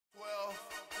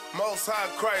Most High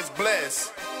Christ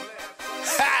bless.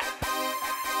 Ha!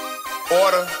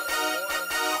 Order,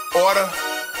 order,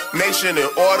 nation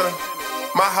in order,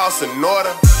 my house in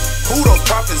order. Who those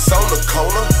prophets on the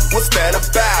corner? What's that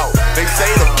about? They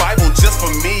say the Bible just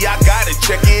for me, I gotta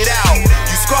check it out.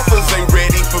 You scoffers ain't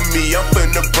ready for me, I'm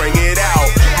finna bring it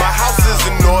out. My house is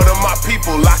in order, my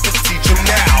people, I can teach them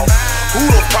now. Who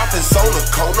those prophets on the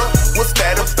corner? What's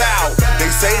that about?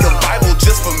 They say the Bible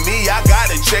just for me, I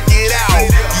gotta check it out.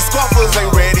 You scoffers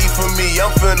ain't ready for me,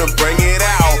 I'm finna bring it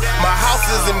out. My house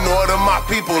is in order, my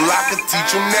people, I can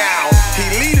teach them now. He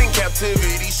lead in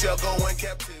captivity, shall go in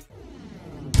captivity.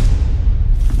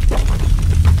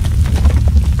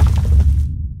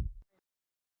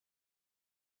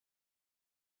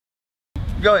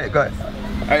 Go ahead, go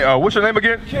ahead. Hey, what's your name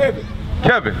again? Kevin.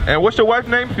 Kevin. And what's your wife's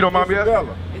name, if you don't mind me asking?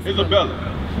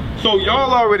 Isabella. So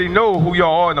y'all already know who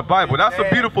y'all are in the Bible. That's a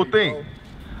beautiful thing.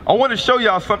 I want to show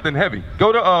y'all something heavy.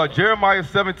 Go to Jeremiah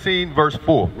 17, verse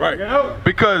 4. Right.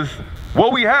 Because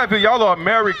what we have here, y'all are a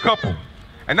married couple.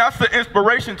 And that's the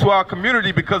inspiration to our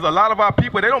community, because a lot of our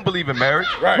people, they don't believe in marriage.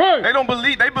 Right.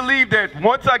 They believe that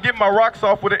once I get my rocks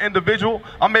off with an individual,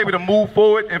 I'm able to move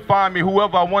forward and find me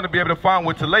whoever I want to be able to find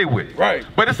with to lay with. Right.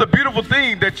 But it's a beautiful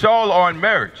thing that y'all are in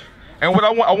marriage. And what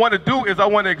I want to do is I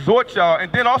want to exhort y'all,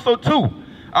 and then also too,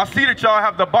 I see that y'all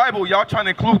have the Bible, y'all trying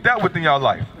to include that within y'all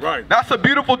life. Right. That's a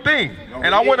beautiful thing.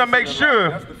 And I want to make sure.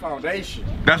 That's the foundation.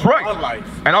 That's right. Of life.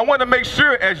 And I want to make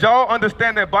sure as y'all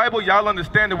understand that Bible, y'all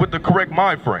understand it with the correct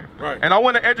mind frame. Right. And I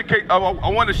want to educate, I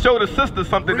want to show the sister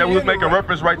something that we was making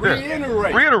reference right there.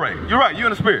 Reiterate. You're right, you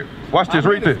in the spirit. Watch this,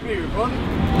 read this.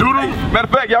 Matter of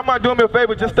fact, y'all might do me a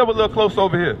favor, just step a little close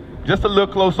over here. Just a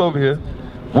little close over here.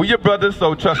 We your brothers,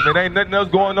 so trust me, there ain't nothing else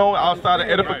going on outside of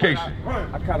edification.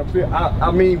 I kind of feel,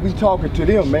 I mean, we talking to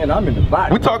them, man. I'm in the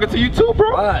body. We talking to you too,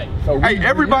 bro. Right. So hey,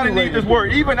 everybody needs this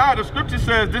word. Even now, the scripture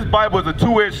says this Bible is a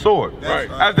two-edged sword.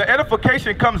 Right. As the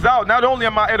edification comes out, not only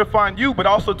am I edifying you, but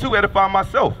also to edify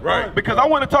myself. Right. Because I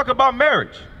want to talk about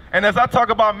marriage. And as I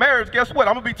talk about marriage, guess what?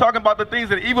 I'm going to be talking about the things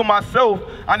that even myself,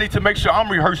 I need to make sure I'm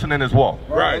rehearsing in this walk.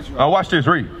 Right. Watch this,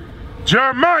 read.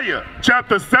 Jeremiah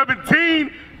chapter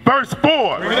 17, verse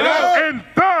 4. And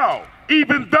thou,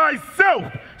 even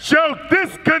thyself, shalt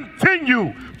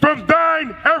discontinue from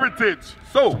thine heritage.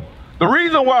 So, the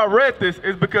reason why I read this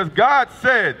is because God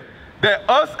said that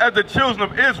us as the children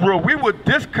of Israel, we would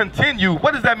discontinue.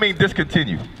 What does that mean,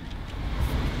 discontinue?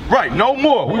 Right, no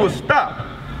more. We would stop.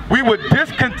 We would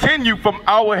discontinue from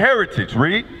our heritage.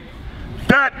 Read.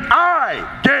 That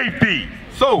I gave thee.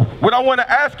 So, what I want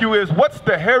to ask you is, what's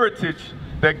the heritage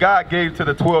that God gave to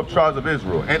the 12 tribes of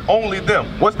Israel, and only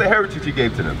them? What's the heritage he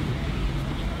gave to them?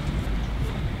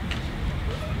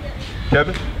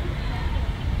 Kevin?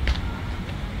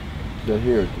 The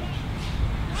heritage.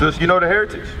 Sis, you know the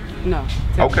heritage? No.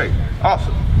 Okay,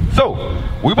 awesome. So,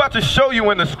 we're about to show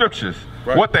you in the scriptures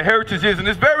what the heritage is, and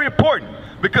it's very important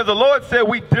because the Lord said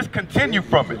we discontinue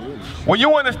from it. When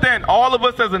you understand, all of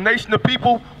us as a nation of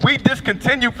people, we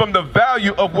discontinue from the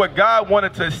value of what God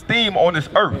wanted to esteem on this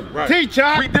earth. Right.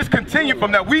 Teacher. We discontinue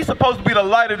from that. We supposed to be the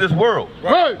light of this world.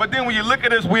 Right. But then when you look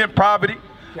at us, we're in poverty.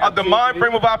 The mind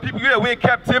frame of our people, we're in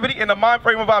captivity, and the mind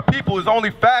frame of our people is only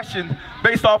fashioned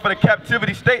based off of the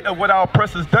captivity state of what our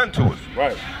oppressors done to us.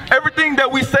 Right. Everything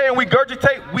that we say and we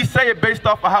regurgitate, we say it based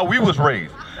off of how we was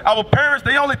raised. Our parents,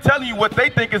 they only telling you what they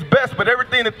think is best, but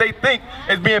everything that they think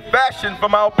is being fashioned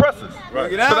from our oppressors. Right.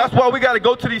 So that's why we got to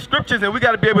go to these scriptures and we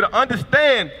got to be able to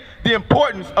understand the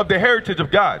importance of the heritage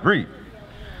of God. Read.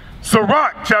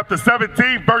 Sirach chapter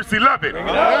 17, verse 11.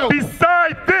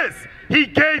 Beside this, he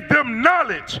gave them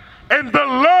knowledge and the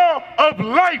law of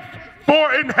life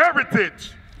for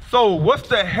inheritance. So what's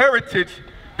the heritage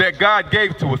that God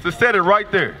gave to us? It said it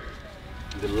right there.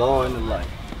 The law and the life.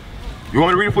 You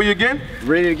want me to read it for you again?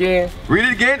 Read it again. Read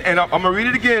it again, and I'm going to read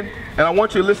it again, and I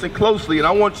want you to listen closely, and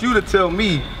I want you to tell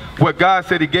me what God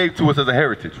said he gave to us as a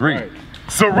heritage. Read. Right.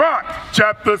 Sirach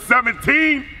chapter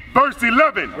 17, verse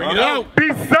 11.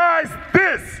 Besides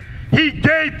this, he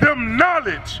gave them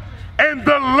knowledge and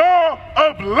the law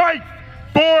of life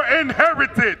for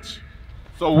inheritance.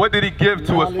 So what did he give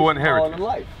to us for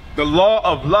inheritance? The law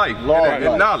of life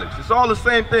and knowledge. It's all the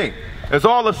same thing. It's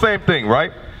all the same thing,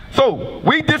 right? So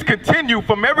we discontinue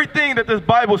from everything that this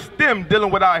Bible stemmed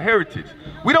dealing with our heritage.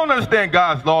 We don't understand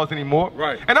God's laws anymore.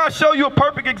 Right. And I'll show you a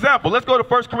perfect example. Let's go to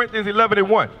 1 Corinthians 11 and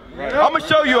 1. Right. I'm going to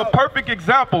show you a perfect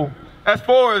example as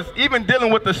far as even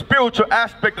dealing with the spiritual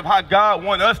aspect of how God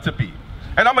wants us to be.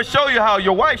 And I'm going to show you how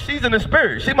your wife, she's in the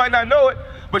spirit. She might not know it,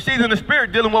 but she's in the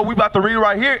spirit dealing with what we're about to read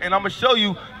right here. And I'm going to show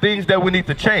you things that we need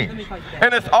to change.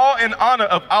 And it's all in honor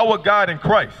of our God in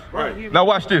Christ. Right. Now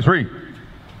watch this, read.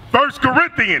 1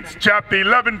 Corinthians chapter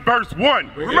 11, verse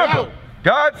 1. Remember,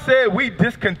 God said we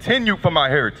discontinue from our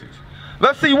heritage.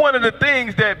 Let's see one of the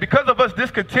things that because of us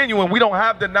discontinuing, we don't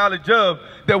have the knowledge of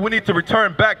that we need to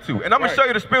return back to. And I'm going to show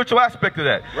you the spiritual aspect of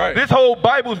that. This whole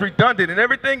Bible is redundant, and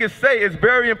everything it say is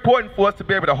very important for us to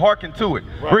be able to hearken to it.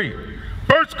 Read.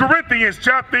 1 Corinthians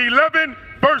chapter 11,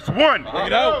 verse 1.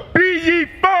 Be ye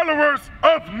followers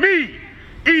of me,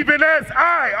 even as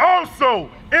I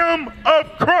also am of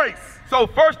Christ. So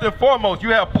first and foremost, you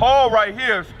have Paul right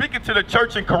here speaking to the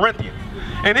church in Corinthians.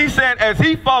 And he's saying as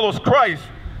he follows Christ,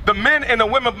 the men and the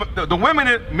women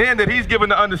and men that he's given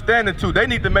the understanding to, they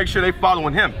need to make sure they're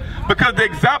following him. Because the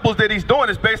examples that he's doing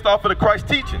is based off of the Christ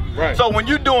teaching. So when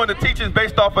you're doing the teachings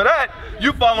based off of that,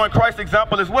 you're following Christ's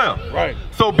example as well.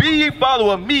 So be ye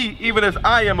follower of me, even as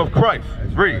I am of Christ.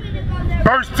 Read.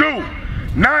 Verse 2.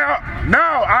 Now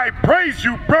I praise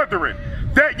you, brethren,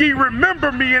 that ye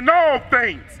remember me in all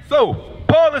things. So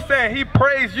Paul is saying he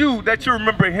praised you that you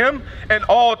remember him in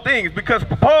all things, because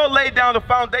Paul laid down the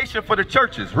foundation for the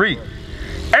churches. Read.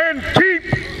 And keep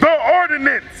the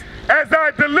ordinance as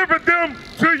I delivered them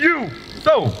to you.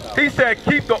 So he said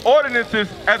keep the ordinances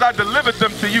as I delivered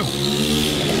them to you.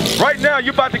 Right now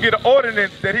you're about to get an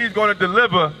ordinance that he's going to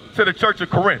deliver to the church of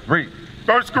Corinth. Read.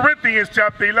 1 Corinthians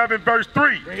chapter 11, verse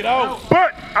 3.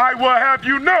 But I will have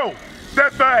you know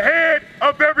that the head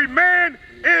of every man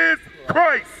is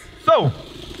Christ. So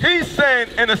he's saying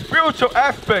in a spiritual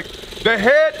aspect, the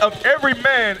head of every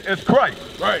man is Christ.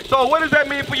 So what does that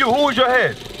mean for you? Who is your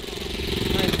head?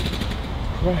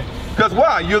 Because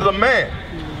why? You're the man.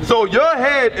 So your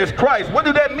head is Christ. What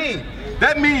does that mean?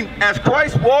 That means as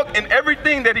Christ walked in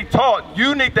everything that he taught,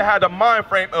 you need to have the mind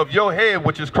frame of your head,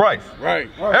 which is Christ.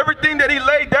 Everything that he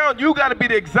laid down, you got to be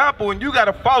the example and you got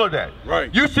to follow that.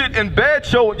 You should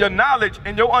embed your knowledge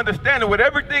and your understanding with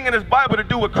everything in this Bible to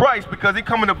do with Christ, because he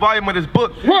come in the volume of this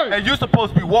book. And you're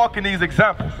supposed to be walking these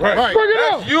examples.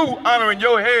 That's you honoring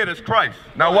your head as Christ.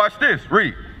 Now watch this.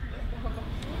 Read.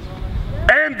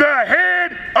 And the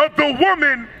head of the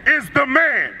woman is the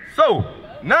man. So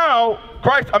now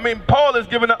Paul is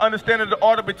giving an understanding of the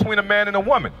order between a man and a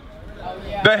woman.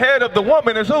 The head of the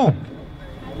woman is who?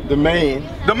 The man.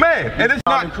 The man. And it's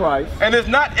not Christ. And it's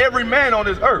not every man on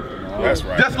this earth. That's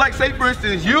right. Just like, say for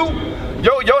instance, your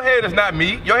head is not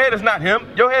me, your head is not him,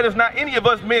 your head is not any of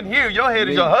us men here, your head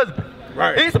is your husband.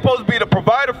 He's supposed to be the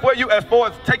provider for you as far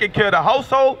as taking care of the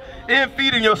household and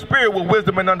feeding your spirit with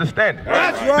wisdom and understanding.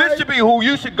 This should be who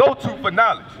you should go to for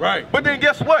knowledge. But then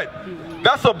guess what?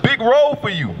 That's a big role for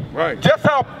you. Just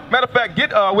how, matter of fact,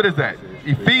 get, what is that?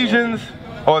 Ephesians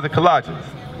or the Colossians?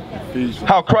 Ephesians.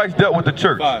 How Christ dealt with the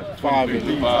church.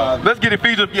 5. Let's get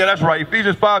Ephesians, yeah, that's right.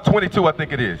 Ephesians 5:22, I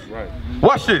think it is.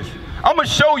 Watch this. I'm going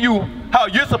to show you how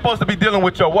you're supposed to be dealing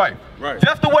with your wife.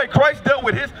 Just the way Christ dealt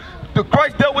with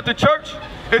the church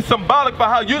is symbolic for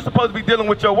how you're supposed to be dealing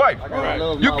with your wife.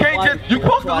 You can't just, you're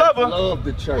supposed to love her. Love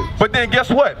the church. But then guess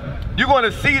what? You're going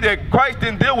to see that Christ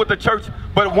didn't deal with the church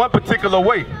but one particular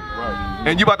way.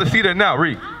 And you're about to see that now.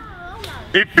 Read.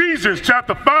 Ephesians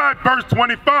chapter 5, verse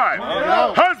 25.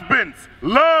 Husbands,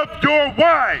 love your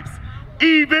wives,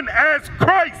 even as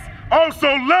Christ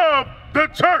also loved the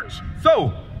church.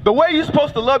 So the way you're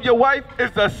supposed to love your wife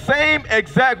is the same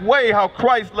exact way how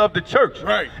Christ loved the church.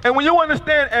 And when you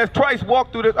understand as Christ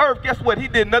walked through this earth, guess what? He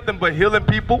did nothing but healing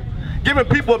people, giving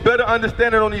people a better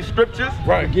understanding on these scriptures,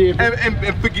 and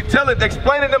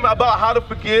explaining them about how to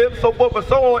forgive, so forth and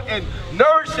so on, and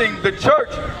nourishing the church.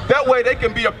 That way they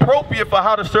can be appropriate for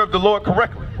how to serve the Lord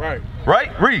correctly.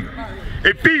 Read.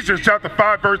 Ephesians chapter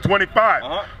 5, verse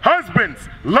 25. Husbands,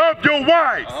 love your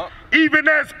wives, even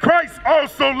as Christ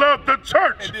also loved the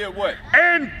church. And did what?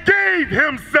 And gave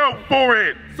himself for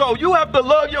it. So you have to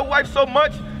love your wife so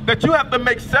much that you have to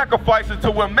make sacrifices to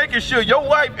where making sure your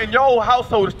wife and your whole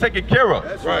household is taken care of.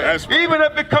 Even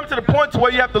if it comes to the point to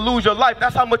where you have to lose your life,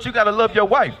 that's how much you got to love your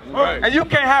wife. And you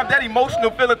can't have that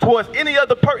emotional feeling towards any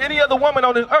other woman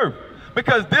on this earth,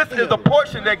 because this is the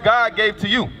portion that God gave to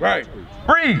you.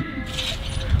 Read.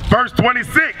 Verse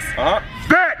 26.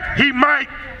 That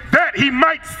he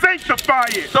might sanctify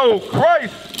it. So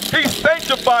Christ, he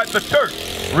sanctified the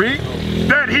church. Read.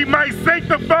 That he might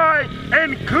sanctify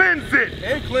and cleanse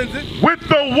it. With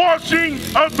the washing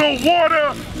of the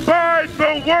water by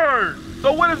the word.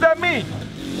 So what does that mean?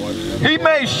 He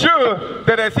made sure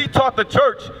that as he taught the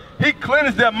church, he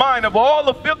cleansed their mind of all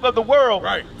the filth of the world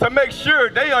to make sure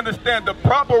they understand the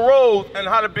proper roles and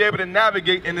how to be able to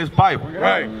navigate in this Bible.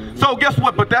 So guess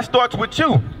what? But that starts with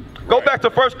you. Go back to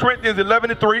 1 Corinthians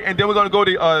 11:3, and then we're going to go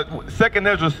to 2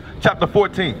 Ezra chapter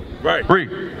 14.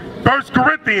 Read. 1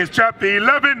 Corinthians chapter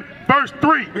 11, verse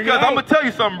 3. Because I'm going to tell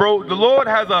you something, bro. The Lord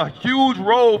has a huge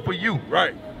role for you.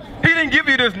 Right. He didn't give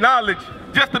you this knowledge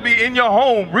just to be in your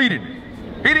home reading it.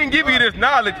 He didn't give you this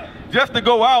knowledge just to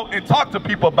go out and talk to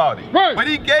people about it. Right. But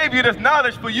he gave you this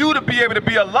knowledge for you to be able to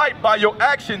be a light by your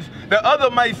actions that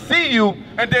others may see you,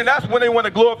 and then that's when they want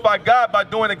to glorify God by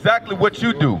doing exactly what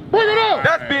you do. Bring it up.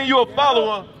 That's being you a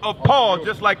follower of Paul,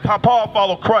 just like how Paul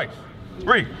followed Christ.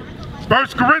 Read. 1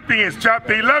 Corinthians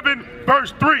chapter 11,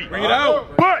 verse 3. Bring it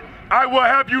out. But I will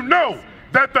have you know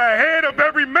that the head of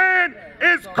every man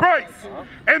is Christ,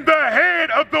 and the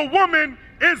head of the woman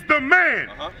is the man,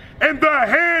 and the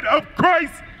head of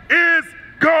Christ is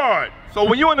God. So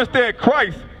when you understand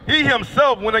Christ, he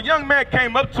himself, when a young man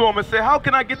came up to him and said, how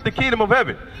can I get the kingdom of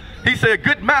heaven? He said,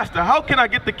 good master, how can I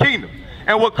get the kingdom?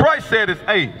 And what Christ said is,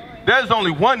 hey, there's only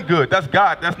one good, that's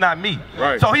God, that's not me.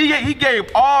 Right. So he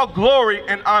gave all glory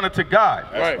and honor to God.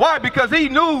 Right. Why? Because he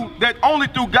knew that only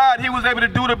through God he was able to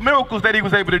do the miracles that he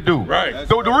was able to do. Right.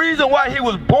 So the reason why he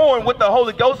was born with the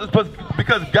Holy Ghost is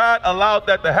because God allowed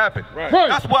that to happen. Right.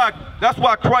 Right. That's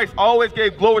why Christ always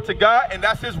gave glory to God, and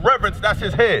that's his reverence, that's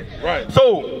his head. Right.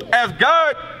 So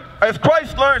as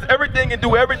Christ learns everything and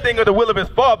do everything of the will of his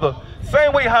Father,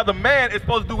 same way how the man is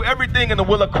supposed to do everything in the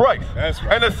will of Christ. That's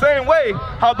right. And the same way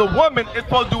how the woman is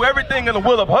supposed to do everything in the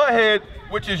will of her head,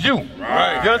 which is you.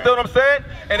 Right. You understand what I'm saying?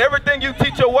 And everything you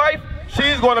teach your wife,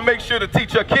 she's going to make sure to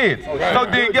teach her kids. Right. So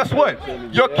then guess what?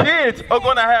 Your kids are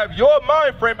going to have your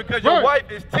mind frame because your Right.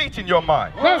 wife is teaching your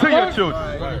mind That's to your right.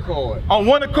 children. On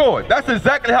one accord. That's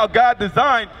exactly how God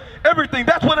designed everything.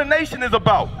 That's what a nation is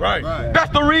about. Right.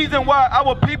 That's the reason why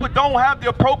our people don't have the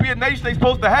appropriate nation they're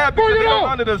supposed to have, because they don't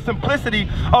under the simplicity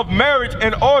of marriage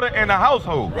and order in the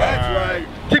household. That's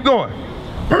right. Keep going.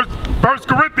 1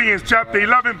 Corinthians chapter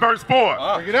 11, verse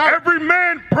 4. Bring it out. Every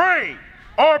man praying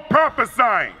or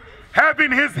prophesying,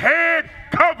 having his head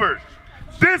covered,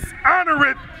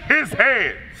 dishonoreth his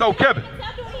head. So Kevin,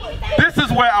 this is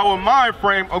where our mind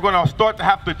frame are going to start to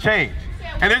have to change.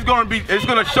 And it's going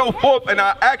to show forth in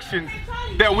our actions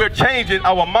that we're changing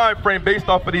our mind frame based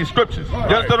off of these scriptures. You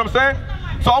understand what I'm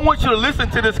saying? So I want you to listen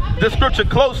to this scripture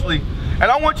closely, and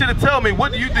I want you to tell me,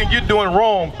 what do you think you're doing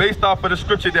wrong based off of the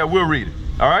scripture that we're reading?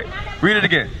 All right? Read it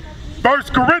again. 1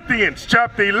 Corinthians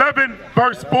chapter 11,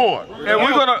 verse 4. And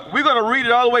we're gonna read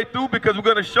it all the way through, because we're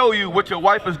gonna show you what your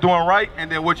wife is doing right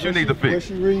and then what you need to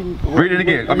fix. Read it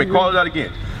again. Call it out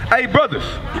again. Hey, brothers,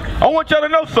 I want y'all to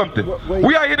know something.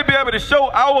 We are here to be able to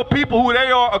show our people who they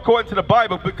are according to the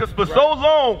Bible, because for so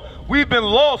long we've been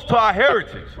lost to our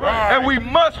heritage. Right. And we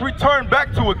must return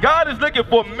back to it. God is looking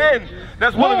for men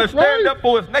that's willing to stand up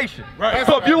for his nation. Right.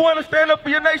 So if you want to stand up for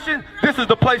your nation, this is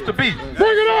the place to be. Bring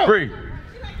it up. Read.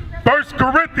 1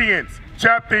 Corinthians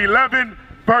chapter 11,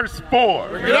 verse 4.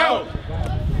 Bring it out.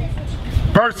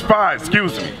 Verse 5,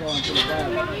 excuse me.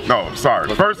 No, I'm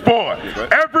sorry. Verse 4.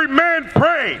 Every man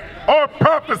praying or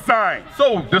prophesying.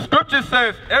 So the scripture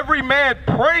says every man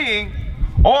praying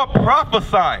or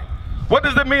prophesying. What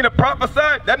does it mean to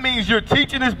prophesy? That means you're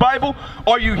teaching this Bible,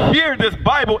 or you hear this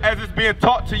Bible as it's being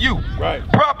taught to you. Right.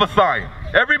 Prophesying.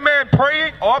 Every man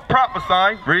praying or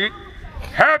prophesying. Read.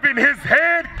 Having his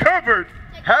head covered.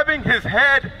 Having his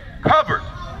head covered.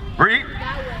 Read.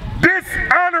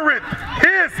 Dishonoreth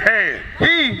his head.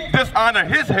 He dishonor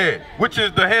his head, which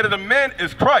is the head of the men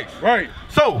is Christ. Right.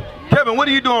 So, Kevin, what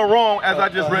are you doing wrong as I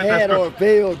just read that Hat or scripture?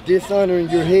 veil dishonoring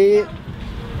your head.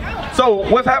 So,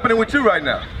 what's happening with you right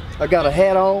now? I got a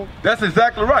hat on. That's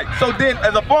exactly right. So then,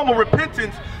 as a form of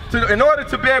repentance, in order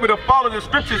to be able to follow the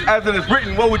scriptures as it is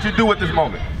written, what would you do at this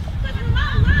moment?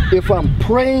 If I'm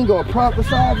praying or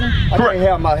prophesying, I Correct.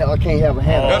 can't have a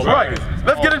hat on. That's right.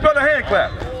 Let's get this brother a hand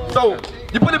clap. So,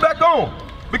 you put it back on.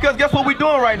 Because guess what we're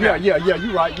doing right now? Yeah,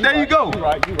 you're right. There you go. You're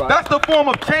right. That's the form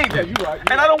of changing. Yeah, you're right.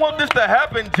 And I don't want this to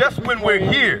happen just when we're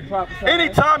here.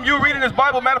 Anytime you're reading this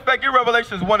Bible, matter of fact, get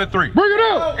Revelations 1 and 3. Bring it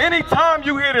out. Anytime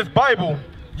you hear this Bible,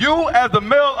 you as the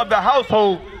male of the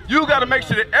household, you got to make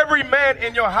sure that every man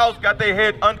in your house got their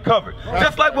head uncovered.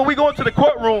 Just like when we go into the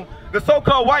courtroom, the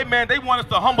so-called white man, they want us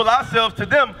to humble ourselves to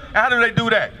them. And how do they do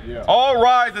that? Yeah. All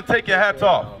rise and take your hats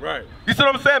off. Right. You see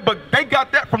what I'm saying? But they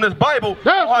got that from this Bible,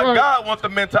 That's how right. God wants the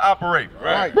men to operate.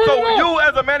 Right. So you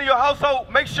as a man in your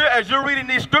household, make sure as you're reading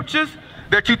these scriptures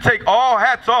that you take all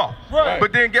hats off. Right.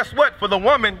 But then guess what? For the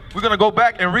woman, we're going to go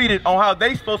back and read it on how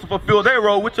they supposed to fulfill their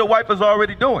role, which your wife is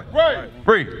already doing. Right.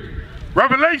 Read.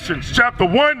 Revelations chapter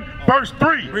 1, verse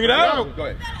 3. Bring it out. Go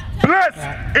ahead.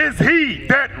 Blessed is he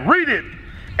that readeth,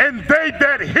 and they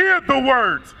that hear the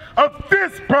words of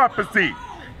this prophecy,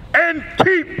 and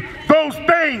keep those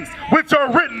things which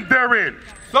are written therein.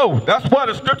 So that's why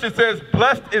the scripture says,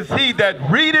 blessed is he that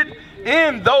readeth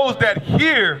in those that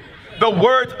hear the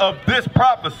words of this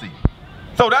prophecy.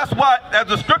 So that's why, as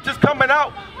the scriptures coming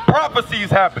out, prophecies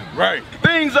happen. Right.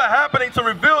 Things are happening to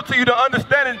reveal to you the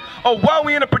understanding of why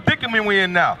we're in the predicament we're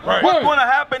in now. Right. What's going to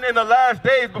happen in the last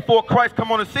days before Christ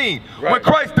come on the scene. Right. When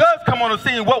Christ does come on the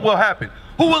scene, what will happen?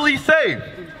 Who will he save?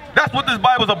 That's what this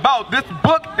Bible's about. This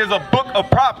book is a book of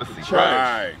prophecy.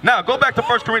 Right. Now, go back to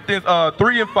 1 Corinthians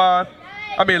 11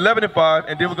 and 5,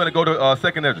 and then we're going to go to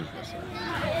 2nd Ezra.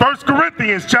 1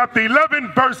 Corinthians chapter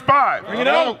 11, verse 5. Bring it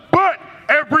out. But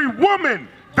every woman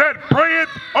that prayeth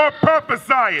or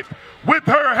prophesieth with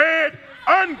her head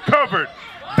uncovered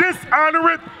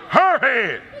dishonoreth her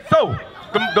head. So,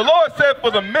 the Lord said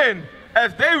for the men,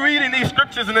 as they reading these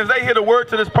scriptures and as they hear the word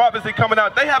to this prophecy coming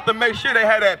out, they have to make sure they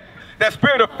have that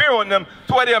spirit of fear on them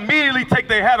to where they immediately take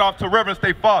their hat off to reverence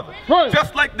their father. Right.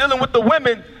 Just like dealing with the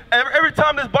women, every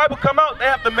time this Bible come out, they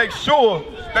have to make sure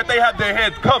that they have their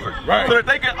heads covered. Right. So that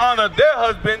they can honor their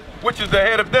husband, which is the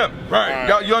head of them. Right.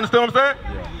 Y'all, you understand what I'm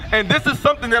saying? Yeah. And this is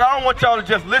something that I don't want y'all to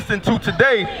just listen to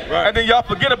today, right, and then y'all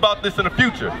forget about this in the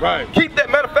future. Right. Keep that.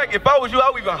 Matter of fact, if I was you, I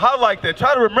would even highlight that.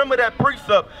 Try to remember that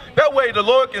precept. That way the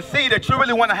Lord can see that you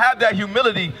really want to have that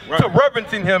humility, right, to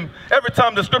reverencing him every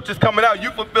time the scripture's coming out,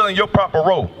 you fulfilling your proper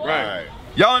role. Right.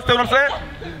 Y'all understand what I'm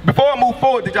saying? Before I move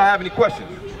forward, did y'all have any questions?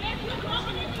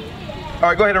 All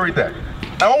right, go ahead and read that.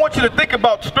 I want you to think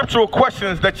about scriptural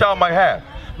questions that y'all might have.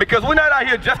 Because we're not out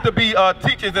here just to be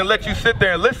teachers and let you sit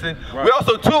there and listen. Right. We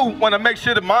also, too, want to make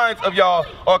sure the minds of y'all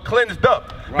are cleansed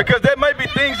up. Right. Because there might be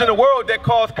things in the world that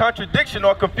cause contradiction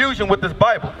or confusion with this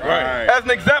Bible. Right. As an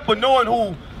example, knowing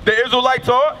who the Israelites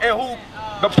are and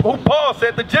who Paul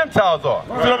said the Gentiles are.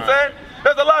 Right. See what I'm saying?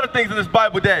 There's a lot of things in this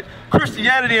Bible that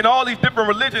Christianity and all these different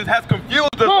religions has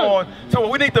confused us on, so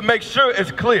we need to make sure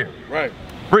it's clear. Right.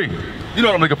 Read. You know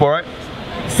what I'm looking for, right?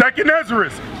 2nd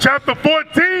Ezra, chapter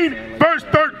 14, verse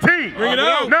 13. Bring it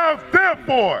out. Now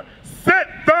therefore, set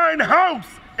thine house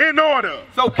in order.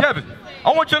 So Kevin,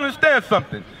 I want you to understand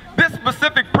something. This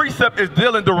specific precept is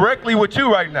dealing directly with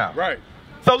you right now. Right.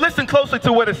 So listen closely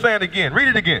to what it's saying again. Read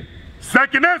it again.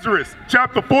 2nd Ezra,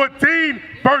 chapter 14,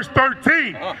 verse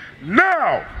 13.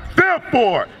 Now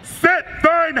therefore, set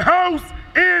thine house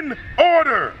in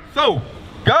order. So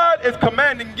God is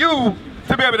commanding you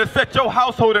to be able to set your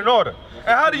household in order.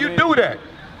 And how do you do that?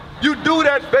 You do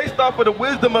that based off of the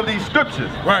wisdom of these scriptures.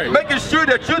 Right. Making sure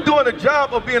that you're doing a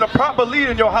job of being a proper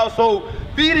leader in your household,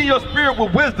 feeding your spirit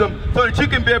with wisdom so that you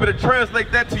can be able to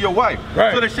translate that to your wife.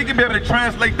 Right. So that she can be able to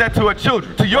translate that to her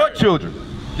children, to your children.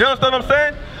 You understand what I'm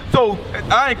saying? So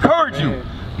I encourage you,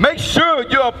 make sure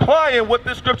you're applying what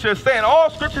this scripture is saying.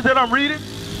 All scriptures that I'm reading,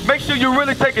 make sure you're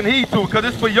really taking heed to it because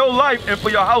it's for your life and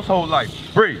for your household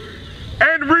life. Read.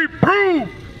 And reprove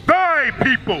thy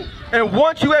people. And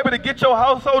once you're able to get your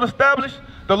household established,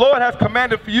 the Lord has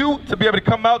commanded for you to be able to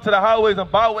come out to the highways and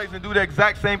byways and do the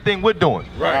exact same thing we're doing.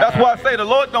 Right. That's why I say the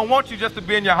Lord don't want you just to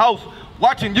be in your house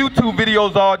watching YouTube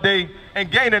videos all day and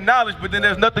gaining knowledge, but then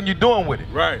there's nothing you're doing with it.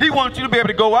 Right. He wants you to be able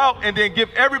to go out and then give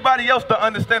everybody else the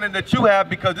understanding that you have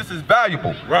because this is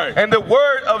valuable. Right. And the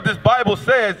word of this Bible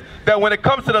says that when it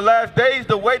comes to the last days,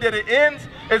 the way that it ends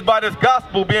is by this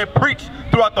gospel being preached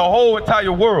throughout the whole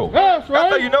entire world. That's right.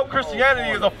 That's how you know Christianity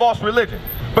is a false religion.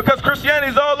 Because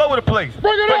Christianity is all over the place.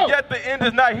 Bring it but out. yet the end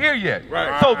is not here yet.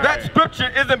 Right. So that scripture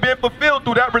isn't being fulfilled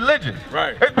through that religion.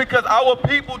 Right. It's because our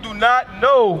people do not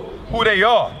know who they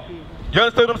are. You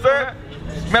understand what I'm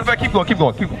saying? Matter of fact, keep going, keep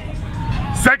going, keep going.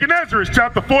 2nd Ezra,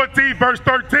 chapter 14, verse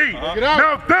 13.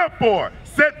 Now therefore,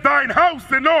 set thine house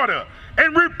in order,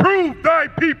 and reprove thy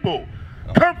people.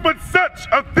 Comfort such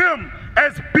of them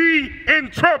as be in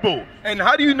trouble. And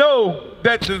how do you know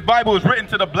that this Bible is written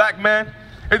to the black man?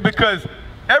 It's because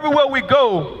everywhere we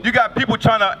go, you got people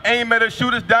trying to aim at us,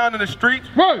 shoot us down in the streets.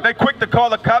 Right. They quick to call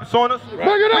the cops on us. Bring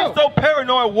it We're out. so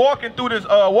paranoid walking through this,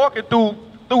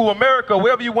 through America,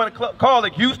 wherever you want to call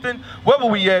it, Houston, wherever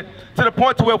we at, to the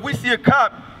point to where if we see a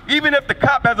cop, even if the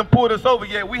cop hasn't pulled us over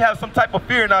yet, we have some type of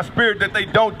fear in our spirit that they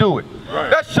don't do it. Right.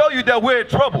 That show you that we're in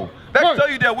trouble. That Right. show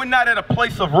you that we're not at a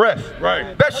place of rest.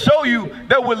 Right. That show you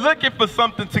that we're looking for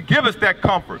something to give us that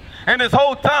comfort. And this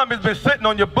whole time it's been sitting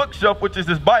on your bookshelf, which is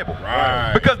this Bible.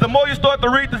 Right. Because the more you start to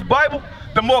read this Bible,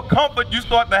 the more comfort you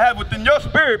start to have within your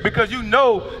spirit because you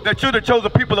know that you're the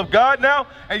chosen people of God now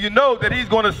and you know that he's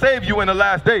going to save you in the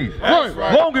last days. That's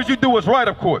right. As long as you do what's right,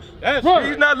 of course. That's right.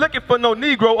 He's not looking for no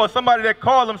Negro or somebody that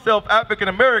calls himself African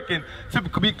American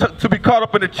to be caught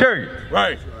up in the chariot.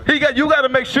 Right. You got to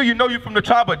make sure you know you're from the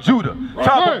tribe of Judah, tribe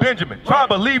Right. of Benjamin,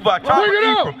 tribe of Levi, tribe Bring it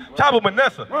of out. Ephraim, tribe of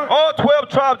Manasseh. All 12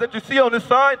 tribes that you see on this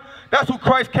side, that's who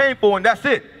Christ came for, and that's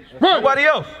it. Right. Nobody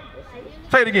else.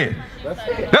 Say it again.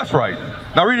 That's right.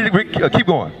 Now read it. Keep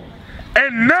going.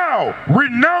 And now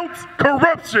renounce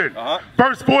corruption.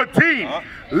 Verse 14.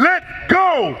 Let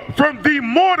go from the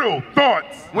mortal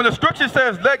thoughts. When the scripture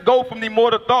says let go from the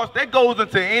mortal thoughts, that goes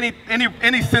into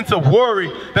any sense of worry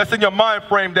that's in your mind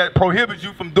frame that prohibits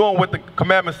you from doing what the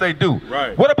commandments say do.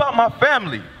 Right. What about my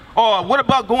family? Or what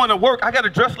about going to work? I got to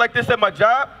dress like this at my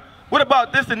job? What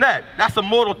about this and that? That's a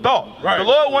mortal thought. Right. The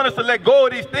Lord wants us to let go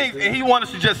of these things, and he wants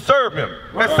us to just serve him.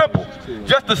 That's simple.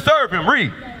 Just to serve him.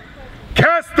 Read.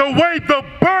 Cast away the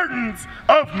burdens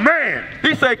of man.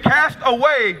 He said cast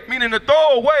away, meaning to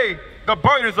throw away the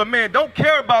burdens of man. Don't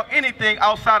care about anything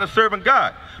outside of serving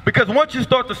God. Because once you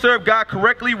start to serve God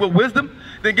correctly with wisdom,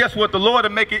 then guess what? The Lord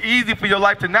will make it easy for your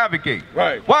life to navigate.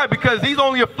 Right. Why? Because he's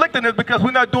only afflicting us because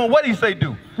we're not doing what he say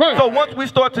do. Right. So once we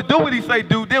start to do what he say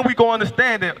do, then we go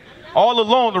understand that all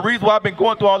along, the reason why I've been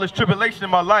going through all this tribulation in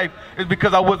my life is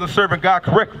because I wasn't serving God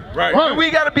correctly. Right. And we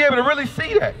got to be able to really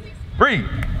see that. Read.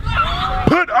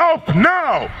 Put off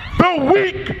now the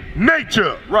weak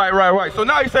nature. Right. So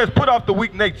now he says put off the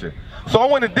weak nature. So I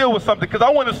want to deal with something because I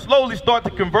want to slowly start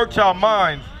to convert y'all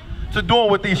minds to doing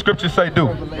what these scriptures say do.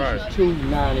 Revelation 2,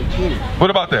 9 and 10. What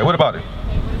about that? What about it?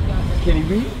 Can he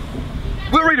read?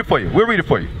 We'll read it for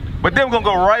you. But then we're going to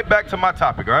go right back to my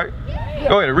topic, all right?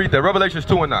 Go ahead and read that. Revelations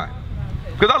 2 and 9.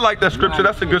 Because I like that scripture.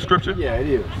 That's a good scripture. Yeah, it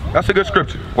is. That's a good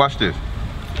scripture. Watch this.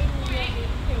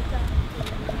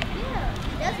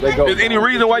 Is any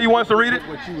reason why you want us to read it?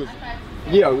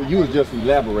 You was just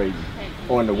elaborating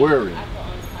on the worry.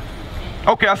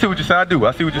 Okay, I see what you're saying.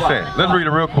 I see what you're saying. Let's read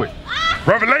it real quick.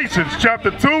 Revelations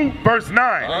chapter 2, verse 9.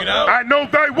 I know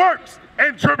thy works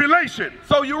and tribulation.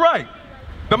 So you're right.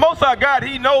 The Most High God,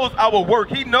 he knows our work.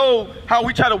 He knows how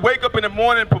we try to wake up in the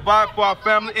morning and provide for our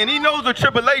family. And he knows the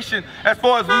tribulation as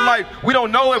far as we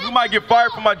don't know if we might get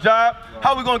fired from our job.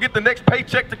 How we going to get the next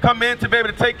paycheck to come in to be able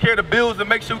to take care of the bills and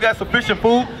make sure we got sufficient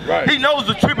food. Right. He knows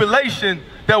the tribulation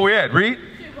that we're at. Read.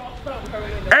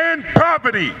 And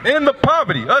poverty. In the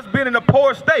poverty, us being in a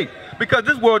poor state, because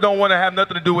this world don't want to have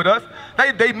nothing to do with us.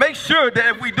 They make sure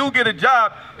that if we do get a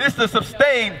job, it's to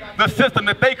sustain the system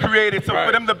that they created so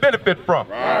for them to benefit from.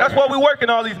 That's why we work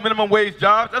in all these minimum wage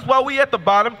jobs. That's why we at the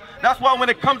bottom. That's why when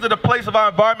it comes to the place of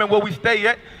our environment where we stay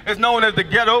at, it's known as the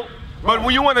ghetto. But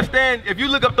when you understand, if you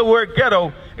look up the word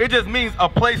ghetto, it just means a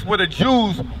place where the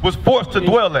Jews was forced to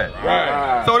dwell at.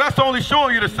 Right. So that's only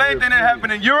showing you the same thing that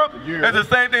happened in Europe as the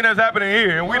same thing that's happening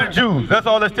here. And we the Jews. That's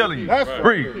all that's telling you.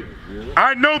 Read.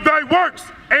 I know thy works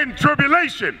and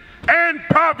tribulation and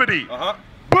poverty.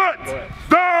 But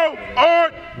thou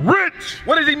art rich.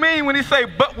 What does he mean when he say,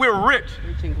 but we're rich?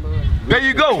 There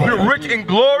you go. We're rich in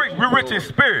glory. We're rich in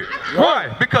spirit.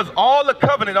 Why? Because all the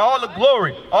covenant, all the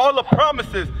glory, all the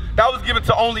promises, that was given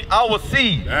to only our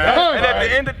seed. And at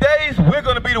the end of days, we're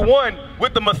going to be the one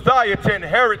with the Messiah to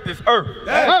inherit this earth.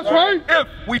 That's right. If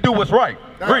we do what's right.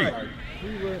 Read.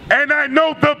 And I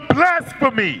know the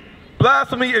blasphemy.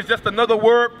 Blasphemy is just another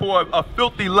word for a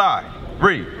filthy lie.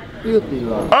 Read. Filthy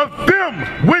law. Of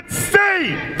them which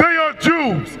say they are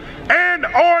Jews and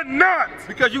are not.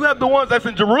 Because you have the ones that's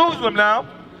in Jerusalem now.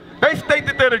 They state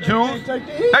that they're the Jews.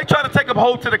 They try to take a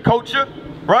hold to the culture,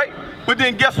 right? But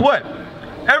then guess what?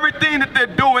 Everything that they're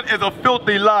doing is a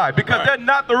filthy lie because they're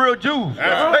not the real Jews.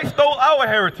 They stole our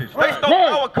heritage. They stole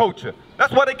our culture.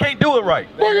 That's why they can't do it right.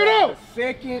 Bring it out.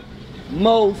 Second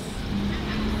most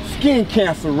skin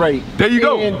cancer rate There you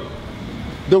go. in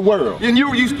the world. And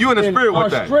you in the spirit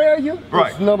with that. Australia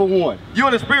Right. is number one. You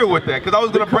in the spirit with that because I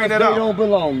was going to bring that They out. don't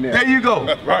belong there. There you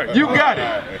go. Right. You got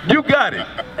it. You got it.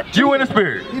 You in the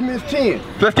spirit. He missed 10.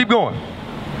 Let's keep going.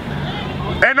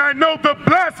 And I know the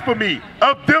blasphemy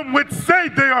of them which say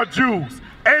they are Jews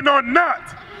and are not,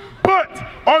 but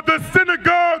are the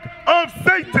synagogue of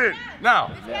Satan.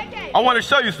 Now, I want to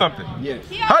show you something. Yes.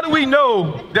 How do we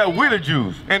know that we're the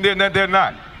Jews and they're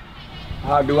not?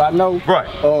 How do I know? Right.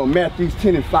 Matthew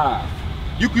 10 and 5.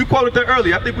 You quoted that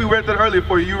earlier. I think we read that earlier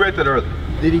for you. You read that earlier.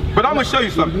 Did he? But I'm going to show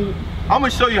you something. I'm going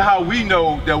to show you how we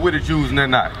know that we're the Jews and they're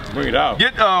not. Bring it out.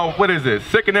 Get, what is this?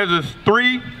 2 Ezra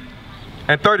 3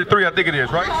 and 33, I think it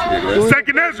is, right?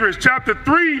 2 Ezra chapter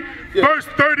 3, verse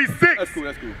 36. That's cool,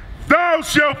 that's cool. Thou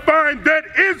shalt find that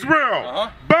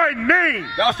Israel by name.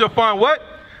 Thou shalt find what?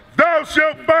 Thou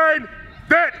shalt find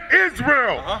that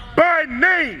Israel by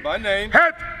name,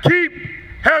 hath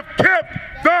kept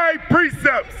thy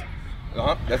precepts,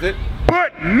 That's it.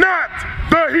 but not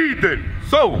the heathen.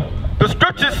 So, the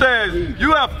scripture says,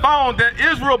 you have found that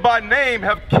Israel by name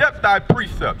have kept thy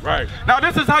precepts. Right. Now,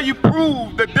 this is how you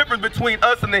prove the difference between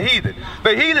us and the heathen.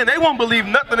 The heathen, they won't believe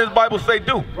nothing this Bible say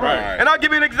do. Right. And I'll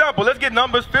give you an example. Let's get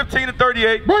Numbers 15 and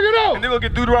 38. Bring it out. And then we'll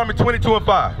get Deuteronomy 22 and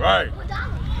 5. Right.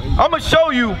 I'm going to show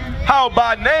you how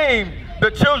by name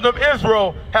the children of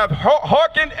Israel have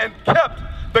hearkened and kept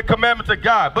the commandments of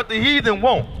God, but the heathen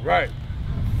won't. Right.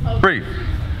 Read.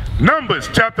 Numbers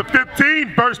chapter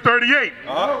 15, verse 38.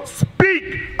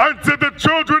 Speak unto the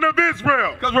children of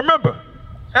Israel. Because remember,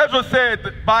 Ezra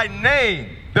said by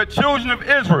name, the children of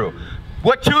Israel.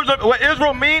 What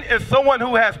Israel mean is someone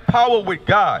who has power with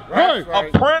God. Right. A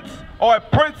prince or a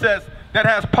princess that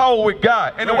has power with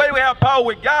God. And the way we have power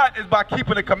with God is by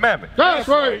keeping the commandment. That's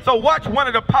right. So watch one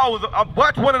of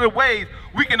the ways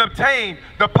we can obtain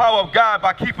the power of God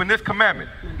by keeping this commandment.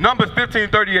 Numbers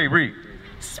 15:38, read.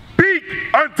 Speak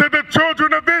unto the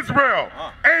children of Israel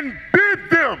and bid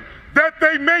them that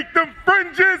they make them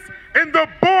fringes in the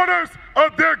borders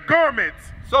of their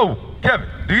garments. So, Kevin,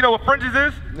 do you know what fringes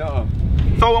is? No.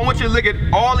 So I want you to look at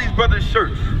all these brothers'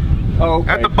 shirts. Oh, okay.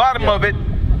 At the bottom of it,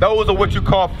 those are what you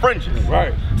call fringes.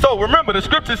 Right. So remember, the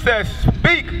scripture says,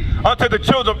 speak unto the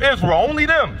children of Israel, only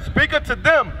them. Speak unto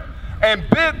them and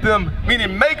bid them,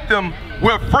 meaning make them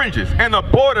wear fringes in the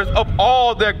borders of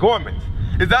all their garments.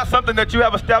 Is that something that you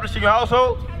have established in your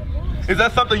household? Is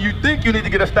that something you think you need to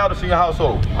get established in your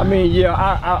household? I mean, yeah,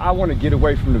 I want to get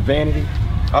away from the vanity.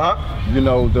 You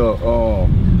know,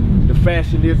 the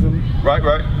fashionism. Right.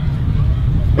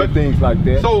 But things like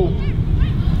that. So,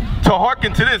 to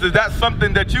hearken to this, is that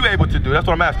something that you're able to do? That's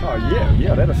what I'm asking. Oh,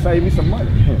 yeah, that'll save me some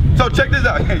money. So check this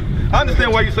out. I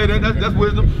understand why you say that. That's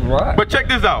wisdom. Right. But check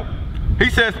this out. He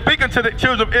says, speak unto the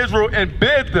children of Israel and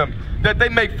bid them that they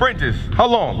make fringes. How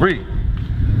long? Read.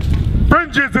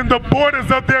 Fringes in the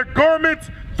borders of their garments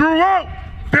throughout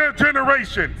their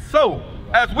generations. So,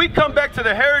 as we come back to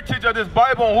the heritage of this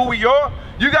Bible and who we are,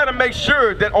 you got to make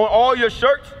sure that on all your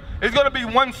shirts, it's going to be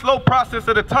one slow process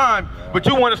at a time, but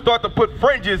you want to start to put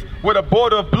fringes with a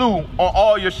border of blue on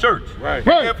all your shirts. Right.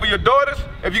 And for your daughters,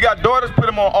 if you got daughters, put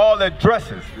them on all their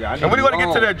dresses. Yeah, and we're going to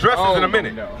get to their dresses in a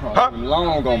minute.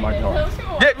 Long on my car.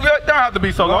 Yeah, they don't have to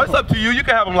be so long. It's up to you. You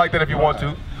can have them like that if you want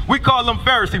to. We call them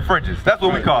Pharisee fringes. That's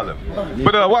what we call them.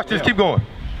 But watch this. Keep going.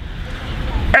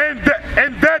 And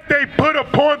that they put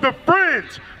upon the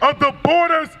fringe of the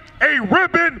borders a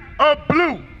ribbon of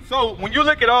blue. So when you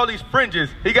look at all these fringes,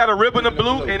 he got a ribbon of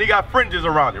blue and he got fringes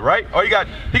around it, right? Or he got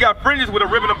fringes with a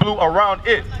ribbon of blue around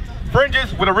it.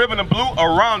 Fringes with a ribbon of blue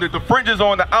around it. The fringes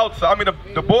on the outside. I mean,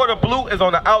 the border of blue is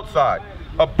on the outside,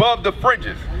 above the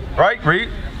fringes, right? Read.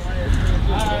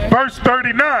 Verse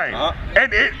 39.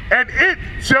 And it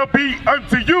shall be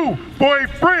unto you for a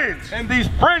fringe. And these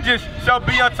fringes shall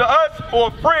be unto us for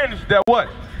a fringe that what?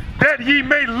 That ye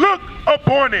may look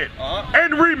upon it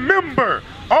and remember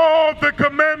all the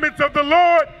commandments of the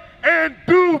Lord and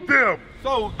do them.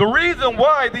 So the reason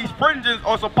why these fringes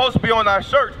are supposed to be on our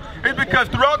shirts is because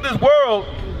throughout this world,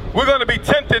 we're going to be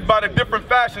tempted by the different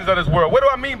fashions of this world. What do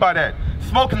I mean by that?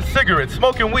 Smoking cigarettes,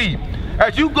 smoking weed.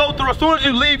 As you go through, as soon as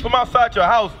you leave from outside your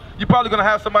house, you're probably going to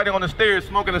have somebody on the stairs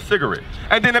smoking a cigarette.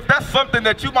 And then if that's something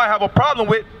that you might have a problem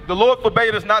with, the Lord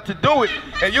forbade us not to do it,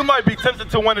 and you might be tempted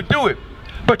to want to do it.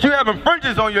 But you having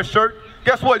fringes on your shirt,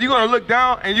 guess what? You're going to look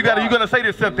down and you're going to say to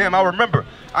yourself, damn, I remember,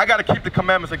 I got to keep the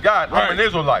commandments of God. I'm an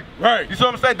Israelite. Right. You see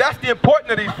what I'm saying? That's the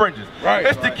importance of these fringes. Right.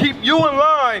 It's to keep you in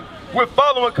line with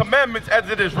following commandments as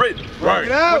it is written. Right.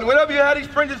 Whenever you have these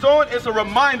fringes on, it's a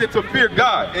reminder to fear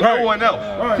God and no one else.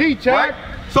 Right?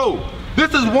 So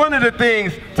this is one of the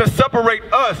things to separate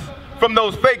us from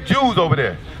those fake Jews over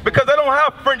there. Because they don't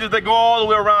have fringes that go all the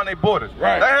way around their borders.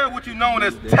 Right. They have what you known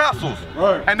as tassels.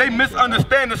 Right. And they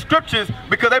misunderstand the scriptures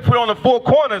because they put on the four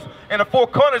corners, and the four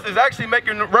corners is actually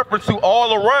making reference to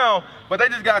all around, but they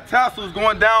just got tassels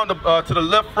going down to the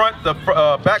left front, the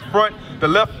back front, the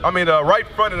right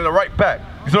front and the right back.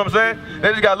 You see what I'm saying?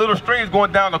 They just got little strings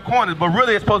going down the corners, but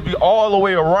really it's supposed to be all the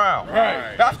way around.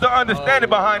 Right. That's the understanding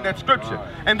behind that scripture.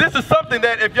 And this is something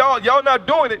that if y'all not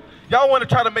doing it, y'all want to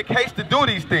try to make haste to do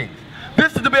these things.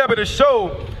 This is to be able to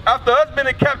show, after us being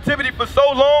in captivity for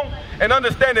so long and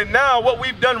understanding now what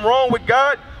we've done wrong with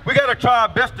God, we got to try our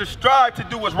best to strive to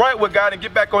do what's right with God and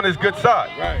get back on his good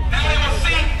side. Right. Now they will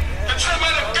see the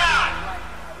treatment of God.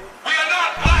 We are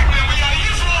not black men, we are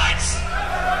Israelites.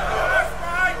 That's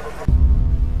right.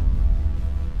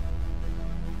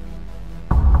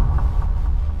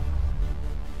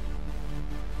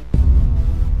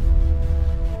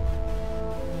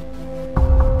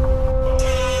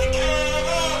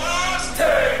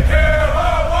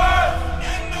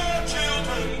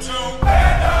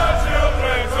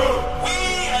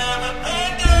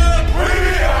 We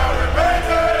have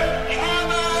repented.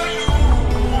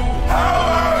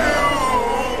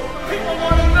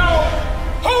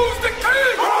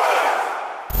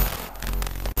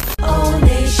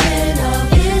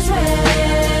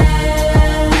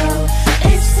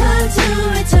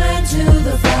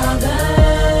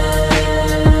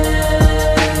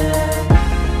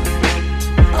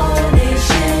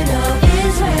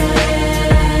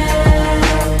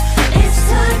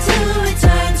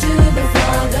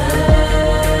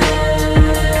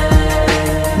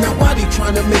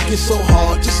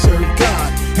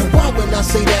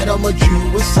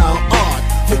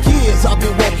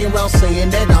 walking around saying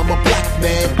that I'm a black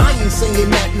man. I ain't saying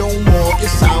that no more, it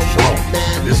sounds wrong,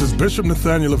 man. This is Bishop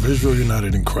Nathaniel of Israel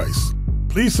United in Christ.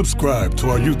 Please subscribe to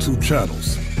our YouTube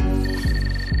channels.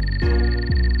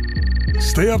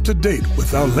 Stay up to date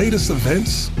with our latest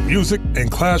events, music,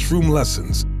 and classroom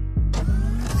lessons.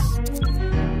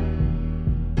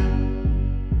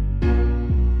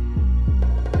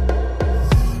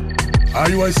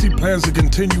 IUIC plans to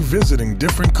continue visiting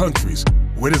different countries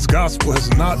where this gospel has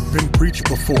not been preached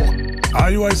before.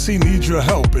 IUIC needs your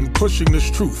help in pushing this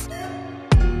truth.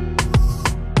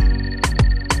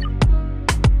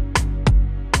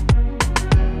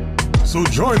 So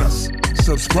join us.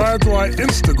 Subscribe to our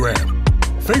Instagram,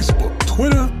 Facebook,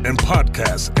 Twitter, and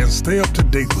podcasts, and stay up to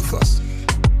date with us.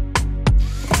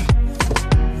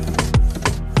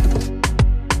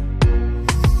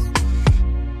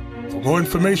 For more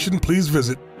information, please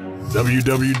visit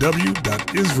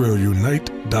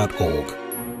www.israelunite.org.